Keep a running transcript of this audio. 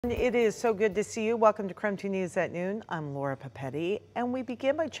It is so good to see you. Welcome to KREM 2 News at noon. I'm Laura Papetti, and we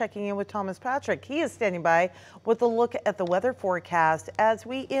begin by checking in with Thomas Patrick. He is standing by with a look at the weather forecast as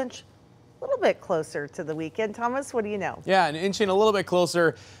we inch a little bit closer to the weekend. Thomas, what do you know? Yeah, and inching a little bit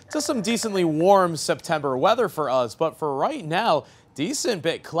closer to some decently warm September weather for us. But for right now, decent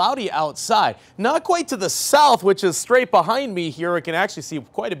bit cloudy outside. Not quite to the south, which is straight behind me here. We can actually see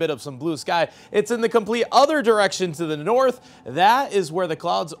quite a bit of some blue sky. It's in the complete other direction to the north. That is where the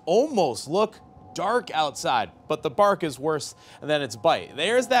clouds almost look dark outside, but the bark is worse than its bite.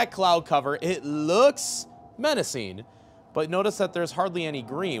 There's that cloud cover. It looks menacing. But notice that there's hardly any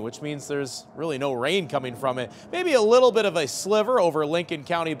green, which means there's really no rain coming from it. Maybe a little bit of a sliver over Lincoln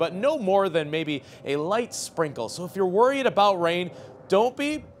County, but no more than maybe a light sprinkle. So if you're worried about rain, don't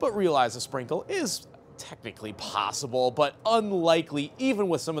be, but realize a sprinkle is technically possible, but unlikely, even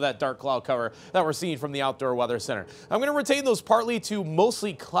with some of that dark cloud cover that we're seeing from the Outdoor Weather Center. I'm going to retain those partly to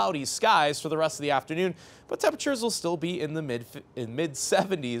mostly cloudy skies for the rest of the afternoon, but temperatures will still be in the mid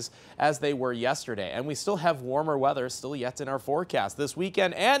 70s as they were yesterday. And we still have warmer weather still yet in our forecast. This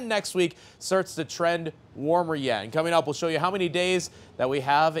weekend and next week starts to trend warmer yet. And coming up, we'll show you how many days that we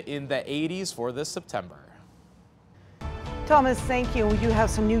have in the 80s for this September. Thomas, thank you. We do have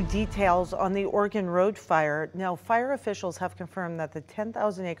some new details on the Oregon Road fire. Now, fire officials have confirmed that the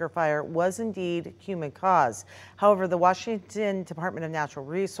 10,000-acre fire was indeed human caused. However, the Washington Department of Natural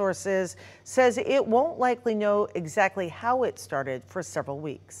Resources says it won't likely know exactly how it started for several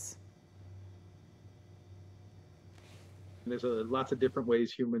weeks. There's lots of different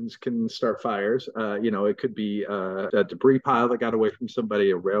ways humans can start fires. It could be a debris pile that got away from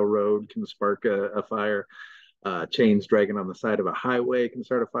somebody. A railroad can spark a fire. Chains dragging on the side of a highway can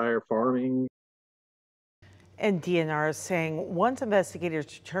start a fire. Farming. And DNR is saying once investigators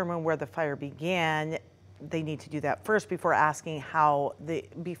determine where the fire began, they need to do that first before asking how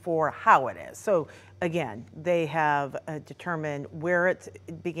it is. So again, they have determined where it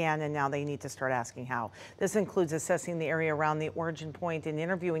began, and now they need to start asking how. This includes assessing the area around the origin point and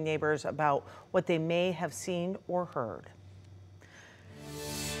interviewing neighbors about what they may have seen or heard.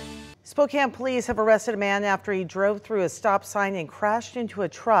 Spokane police have arrested a man after he drove through a stop sign and crashed into a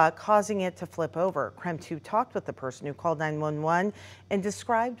truck, causing it to flip over. KREM 2 talked with the person who called 911 and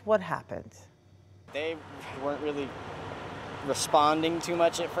described what happened. They weren't really responding too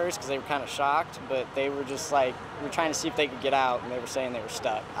much at first because they were kind of shocked, but they were just like, we were trying to see if they could get out, and they were saying they were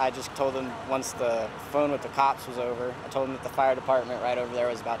stuck. I just told them once the phone with the cops was over, I told them that the fire department right over there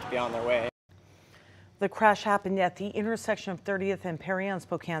was about to be on their way. The crash happened at the intersection of 30th and Perry on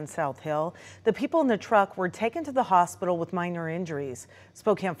Spokane South Hill. The people in the truck were taken to the hospital with minor injuries.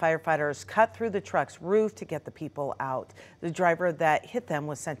 Spokane firefighters cut through the truck's roof to get the people out. The driver that hit them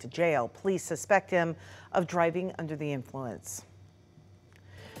was sent to jail. Police suspect him of driving under the influence.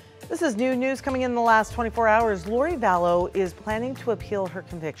 This is new news coming in the last 24 hours. Lori Vallow is planning to appeal her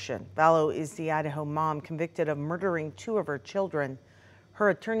conviction. Vallow is the Idaho mom convicted of murdering 2 of her children. Her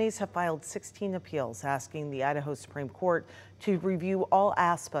attorneys have filed 16 appeals asking the Idaho Supreme Court to review all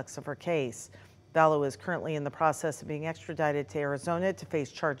aspects of her case. Vallow is currently in the process of being extradited to Arizona to face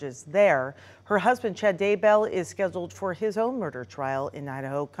charges there. Her husband, Chad Daybell, is scheduled for his own murder trial in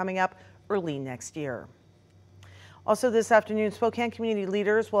Idaho coming up early next year. Also this afternoon, Spokane community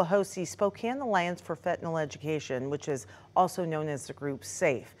leaders will host the Spokane Alliance for Fentanyl Education, which is also known as the group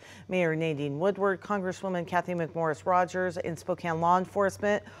SAFE. Mayor Nadine Woodward, Congresswoman Kathy McMorris Rogers, and Spokane law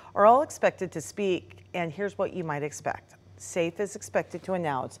enforcement are all expected to speak, and here's what you might expect. SAFE is expected to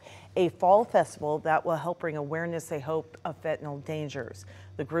announce a fall festival that will help bring awareness, they hope, of fentanyl dangers.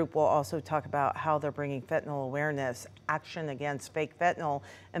 The group will also talk about how they're bringing fentanyl awareness, action against fake fentanyl,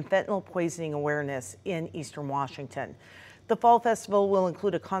 and fentanyl poisoning awareness in Eastern Washington. The fall festival will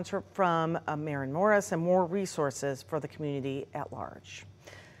include a concert from Maren Morris and more resources for the community at large.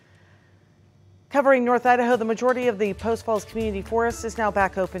 Covering North Idaho, the majority of the Post Falls Community Forest is now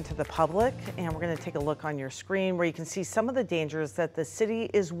back open to the public, and we're going to take a look on your screen where you can see some of the dangers that the city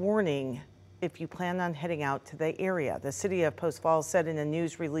is warning if you plan on heading out to the area. The city of Post Falls said in a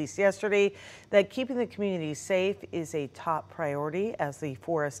news release yesterday that keeping the community safe is a top priority as the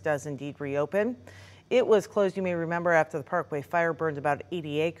forest does indeed reopen. It was closed, you may remember, after the Parkway fire burned about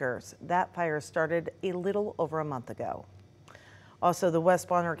 80 acres. That fire started a little over a month ago. Also, the West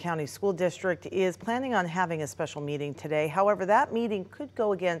Bonner County School District is planning on having a special meeting today. However, that meeting could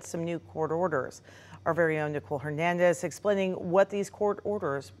go against some new court orders. Our very own Nicole Hernandez explaining what these court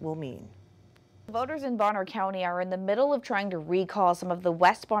orders will mean. Voters in Bonner County are in the middle of trying to recall some of the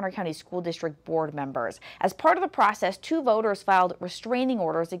West Bonner County School District board members. As part of the process, 2 voters filed restraining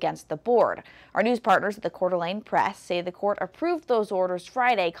orders against the board. Our news partners at the Coeur d'Alene Press say the court approved those orders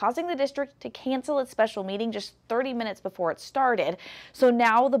Friday, causing the district to cancel its special meeting just 30 minutes before it started. So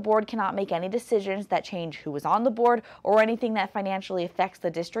now the board cannot make any decisions that change who is on the board or anything that financially affects the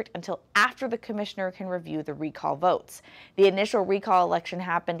district until after the commissioner can review the recall votes. The initial recall election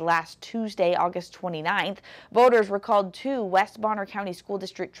happened last Tuesday, August 29th. Voters recalled 2 West Bonner County School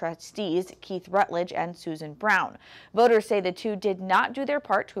District trustees, Keith Rutledge and Susan Brown. Voters say the 2 did not do their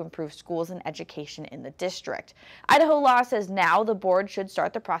part to improve schools and education in the district. Idaho law says now the board should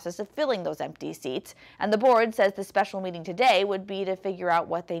start the process of filling those empty seats, and the board says the special meeting today would be to figure out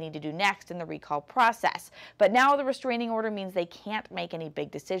what they need to do next in the recall process. But now the restraining order means they can't make any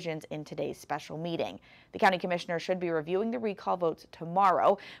big decisions in today's special meeting. The county commissioner should be reviewing the recall votes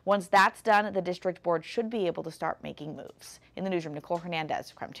tomorrow. Once that's done, the district board should be able to start making moves. In the newsroom, Nicole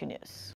Hernandez, KREM 2 News.